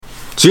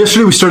So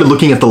yesterday we started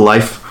looking at the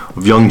life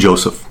of young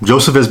Joseph.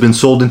 Joseph has been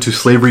sold into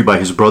slavery by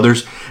his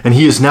brothers, and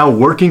he is now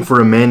working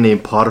for a man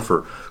named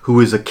Potiphar, who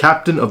is a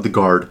captain of the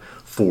guard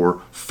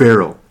for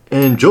Pharaoh.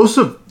 And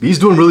Joseph, he's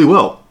doing really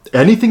well.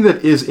 Anything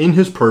that is in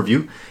his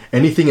purview,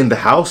 anything in the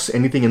house,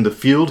 anything in the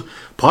field,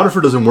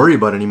 Potiphar doesn't worry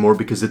about anymore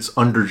because it's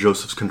under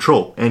Joseph's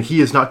control. And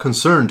he is not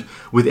concerned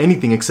with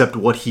anything except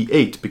what he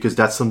ate, because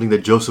that's something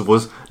that Joseph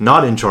was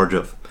not in charge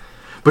of.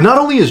 But not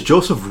only is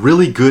Joseph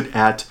really good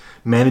at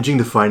managing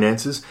the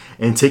finances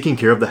and taking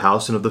care of the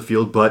house and of the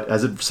field, but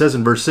as it says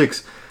in verse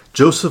 6,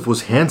 Joseph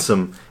was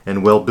handsome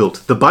and well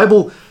built. The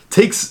Bible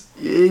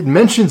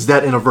mentions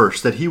that in a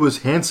verse, that he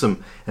was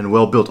handsome and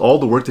well built. All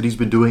the work that he's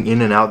been doing in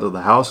and out of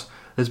the house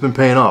has been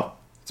paying off.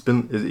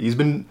 He's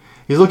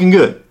looking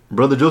good.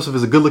 Brother Joseph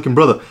is a good looking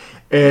brother.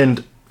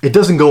 And it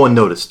doesn't go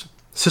unnoticed.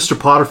 Sister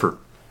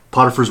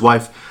Potiphar's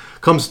wife,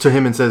 comes to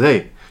him and says,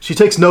 hey, she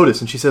takes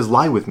notice and she says,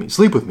 lie with me,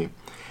 sleep with me.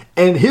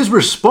 And his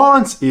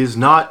response is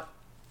not,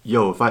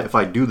 yo, if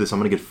I do this, I'm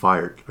gonna get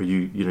fired. Are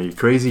you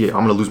crazy? I'm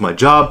gonna lose my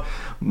job.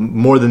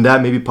 More than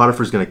that, maybe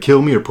Potiphar's gonna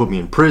kill me or put me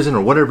in prison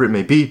or whatever it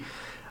may be.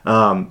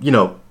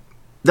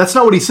 That's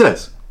not what he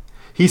says.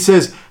 He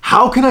says,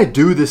 how can I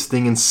do this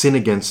thing and sin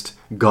against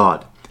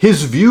God?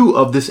 His view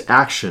of this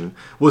action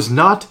was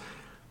not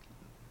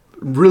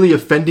really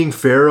offending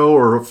Pharaoh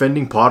or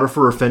offending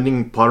Potiphar or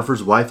offending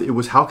Potiphar's wife. It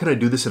was, how can I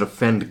do this and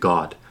offend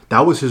God?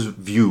 That was his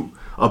view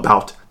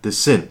about this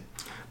sin.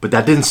 But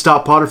that didn't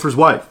stop Potiphar's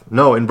wife.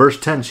 No, in verse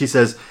 10,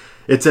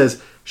 it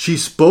says, she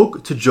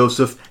spoke to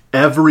Joseph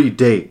every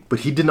day,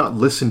 but he did not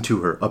listen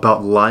to her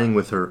about lying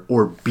with her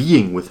or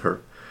being with her.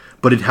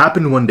 But it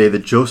happened one day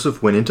that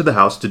Joseph went into the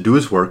house to do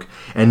his work,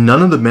 and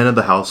none of the men of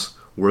the house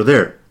were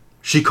there.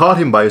 She caught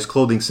him by his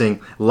clothing, saying,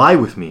 lie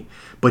with me.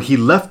 But he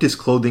left his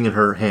clothing in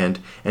her hand,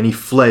 and he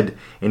fled,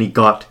 and he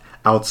got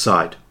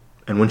outside.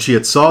 And when she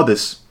had saw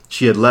this,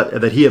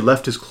 that he had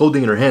left his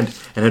clothing in her hand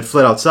and had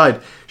fled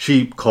outside,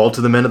 she called to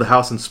the men of the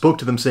house and spoke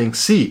to them, saying,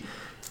 see,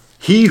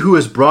 he who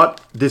has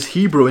brought this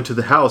Hebrew into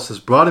the house has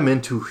brought him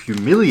in to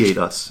humiliate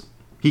us.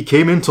 He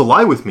came in to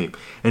lie with me.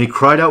 And he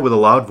cried out with a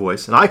loud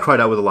voice, and I cried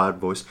out with a loud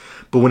voice.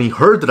 But when he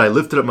heard that I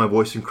lifted up my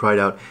voice and cried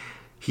out,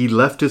 he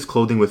left his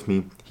clothing with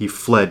me, he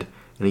fled,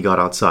 and he got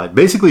outside.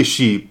 Basically,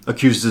 she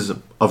accuses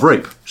him of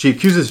rape. She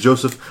accuses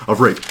Joseph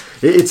of rape.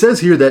 It says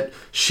here that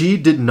she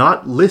did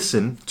not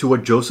listen to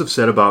what Joseph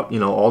said about,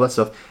 all that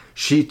stuff.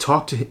 She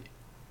talked to him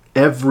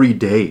every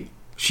day.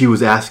 She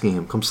was asking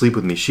him, come sleep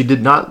with me. She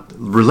did not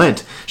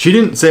relent. She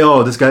didn't say,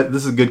 oh, this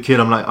is a good kid.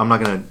 I'm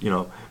not going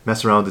to,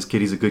 mess around with this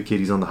kid. He's a good kid.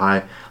 He's on the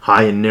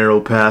high and narrow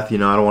path. I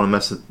don't want to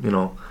mess with,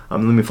 let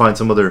me find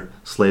some other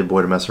slave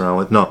boy to mess around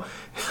with. No.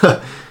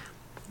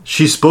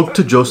 She spoke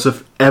to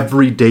Joseph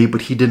every day,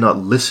 but he did not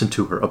listen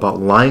to her about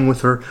lying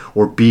with her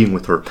or being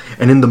with her.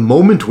 And in the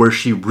moment where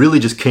she really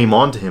just came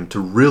on to him to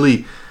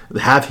really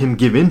have him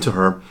give in to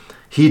her,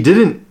 he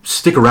didn't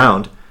stick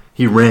around.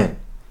 He ran.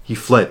 He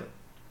fled.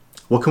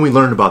 What can we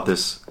learn about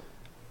this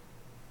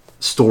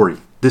story,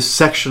 this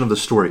section of the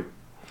story?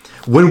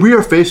 When we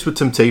are faced with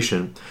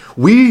temptation,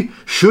 we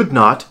should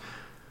not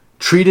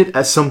treat it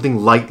as something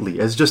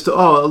lightly, as just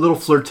a little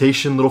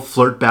flirtation, little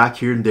flirt back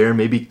here and there,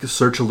 maybe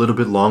search a little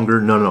bit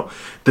longer. No.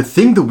 The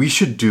thing that we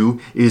should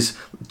do is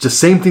the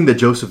same thing that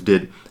Joseph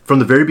did from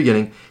the very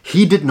beginning.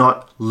 He did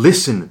not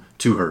listen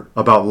to her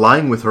about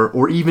lying with her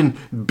or even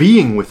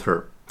being with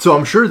her. So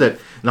I'm sure that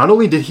not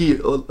only did he,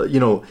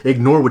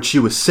 ignore what she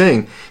was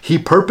saying, he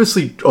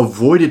purposely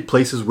avoided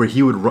places where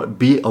he would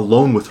be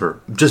alone with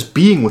her, just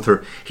being with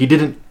her. He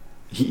didn't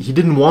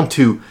want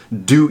to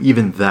do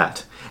even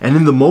that. And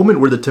in the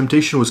moment where the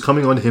temptation was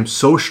coming onto him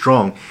so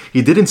strong,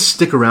 he didn't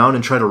stick around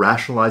and try to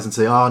rationalize and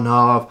say, oh,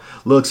 no,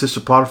 look,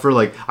 Sister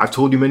Potiphar, I've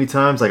told you many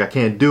times, I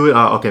can't do it.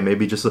 Okay,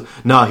 maybe just...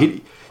 No,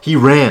 he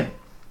ran.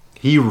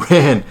 He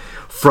ran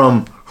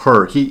from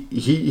her.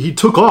 He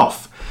took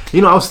off.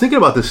 I was thinking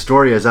about this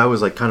story as I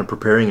was kind of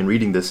preparing and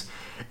reading this.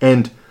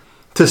 And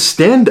to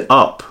stand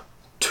up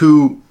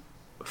to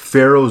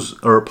Pharaoh's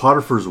or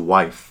Potiphar's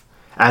wife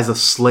as a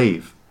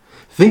slave,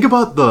 think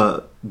about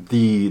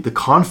the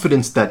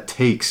confidence that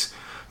takes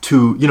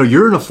to,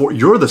 you're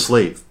the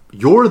slave,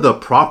 you're the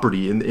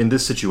property in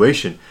this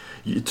situation,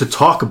 to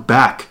talk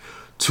back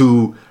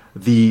to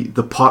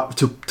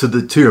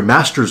to your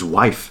master's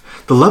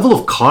wife. The level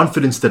of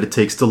confidence that it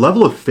takes, the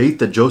level of faith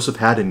that Joseph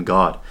had in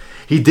God.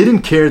 He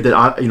didn't care that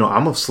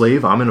I'm a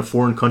slave, I'm in a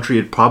foreign country.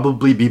 It'd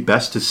probably be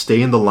best to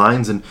stay in the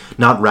lines and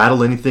not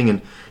rattle anything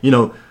and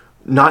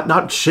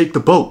not shake the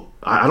boat.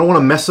 I don't want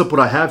to mess up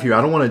what I have here.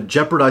 I don't want to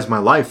jeopardize my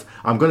life.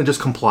 I'm going to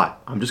just comply.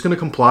 I'm just going to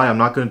comply. I'm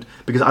not going to,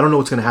 because I don't know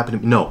what's going to happen to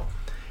me. No,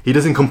 he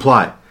doesn't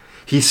comply.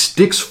 He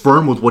sticks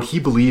firm with what he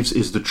believes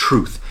is the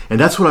truth. And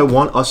that's what I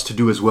want us to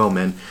do as well,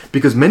 man.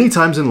 Because many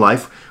times in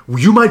life,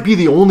 you might be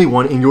the only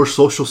one in your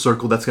social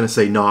circle that's going to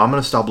say, no, I'm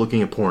going to stop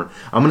looking at porn.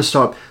 I'm going to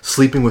stop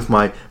sleeping with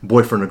my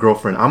boyfriend or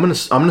girlfriend. I'm going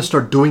to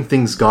start doing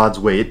things God's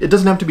way. It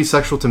doesn't have to be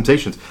sexual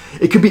temptations.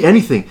 It could be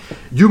anything.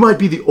 You might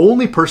be the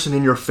only person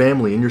in your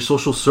family, in your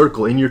social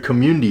circle, in your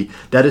community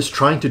that is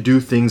trying to do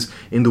things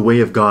in the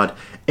way of God.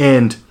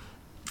 And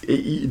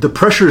the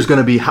pressure is going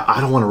to be,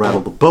 I don't want to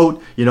rattle the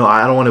boat. I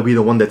don't want to be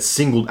the one that's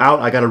singled out.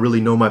 I got to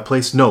really know my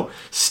place. No,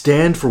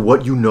 stand for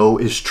what you know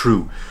is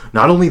true.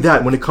 Not only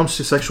that, when it comes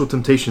to sexual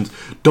temptations,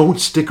 don't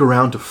stick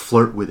around to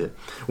flirt with it.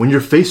 When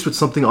you're faced with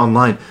something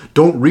online,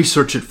 don't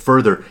research it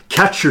further.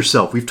 Catch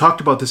yourself. We've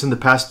talked about this in the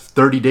past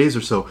 30 days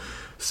or so.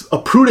 A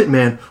prudent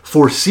man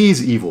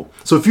foresees evil.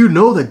 So if you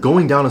know that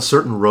going down a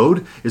certain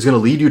road is going to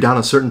lead you down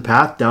a certain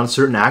path, down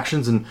certain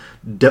actions, and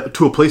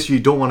to a place you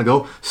don't want to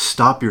go,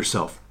 stop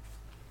yourself.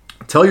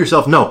 Tell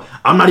yourself, no,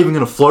 I'm not even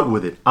going to flirt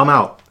with it. I'm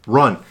out.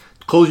 Run.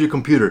 Close your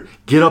computer.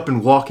 Get up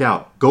and walk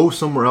out. Go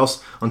somewhere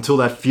else until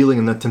that feeling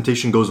and that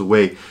temptation goes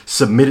away.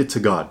 Submit it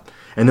to God.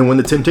 And then when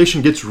the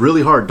temptation gets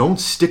really hard, don't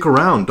stick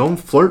around. Don't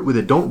flirt with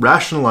it. Don't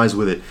rationalize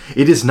with it.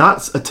 It is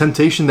not a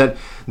temptation that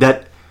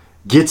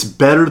gets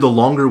better the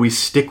longer we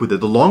stick with it.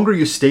 The longer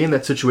you stay in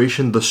that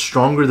situation, the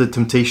stronger the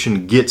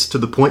temptation gets, to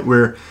the point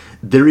where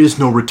there is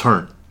no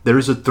return. There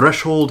is a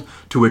threshold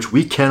to which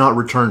we cannot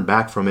return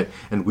back from it,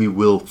 and we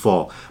will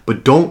fall.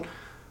 But don't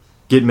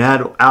get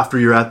mad after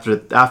you're after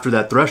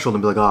that threshold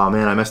and be like, oh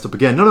man, I messed up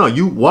again. No,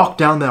 you walk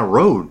down that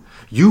road.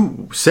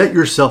 You set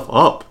yourself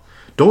up.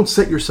 Don't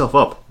set yourself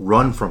up.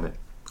 Run from it.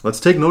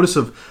 Let's take notice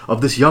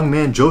of this young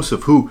man,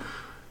 Joseph, who,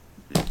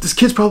 this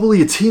kid's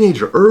probably a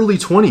teenager, early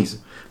 20s,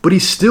 but he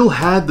still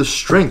had the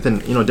strength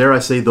and, dare I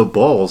say, the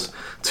balls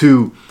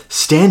to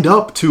stand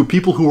up to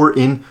people who were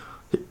in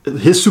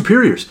his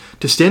superiors,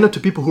 to stand up to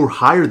people who were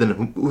higher than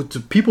him, to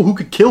people who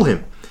could kill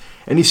him.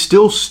 And he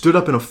still stood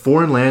up in a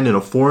foreign land, in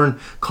a foreign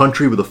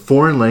country with a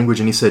foreign language,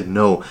 and he said,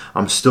 no,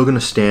 I'm still going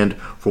to stand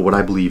for what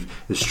I believe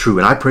is true.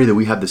 And I pray that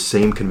we have the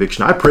same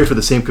conviction. I pray for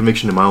the same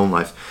conviction in my own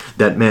life,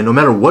 that, man, no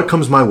matter what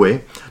comes my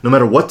way, no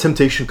matter what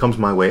temptation comes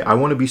my way, I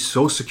want to be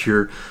so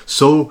secure,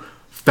 so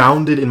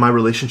founded in my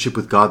relationship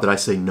with God that I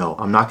say, no,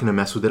 I'm not going to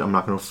mess with it. I'm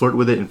not going to flirt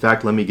with it. In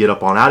fact, let me get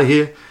up on out of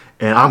here,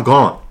 and I'm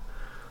gone.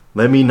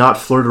 Let me not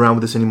flirt around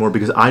with this anymore,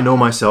 because I know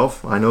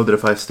myself. I know that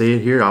if I stay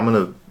here, I'm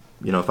going to,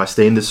 if I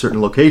stay in this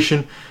certain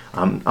location,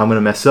 I'm going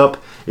to mess up.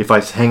 If I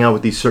hang out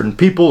with these certain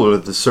people or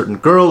this certain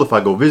girl, if I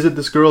go visit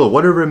this girl or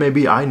whatever it may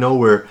be, I know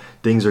where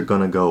things are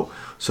going to go.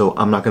 So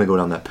I'm not going to go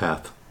down that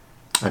path.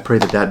 I pray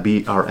that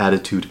be our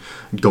attitude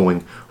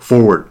going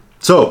forward.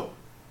 So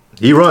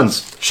he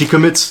runs. She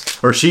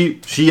commits, or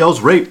she yells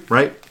rape,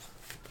 right?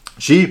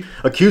 She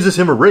accuses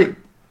him of rape.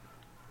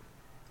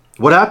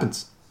 What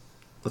happens?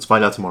 Let's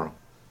find out tomorrow.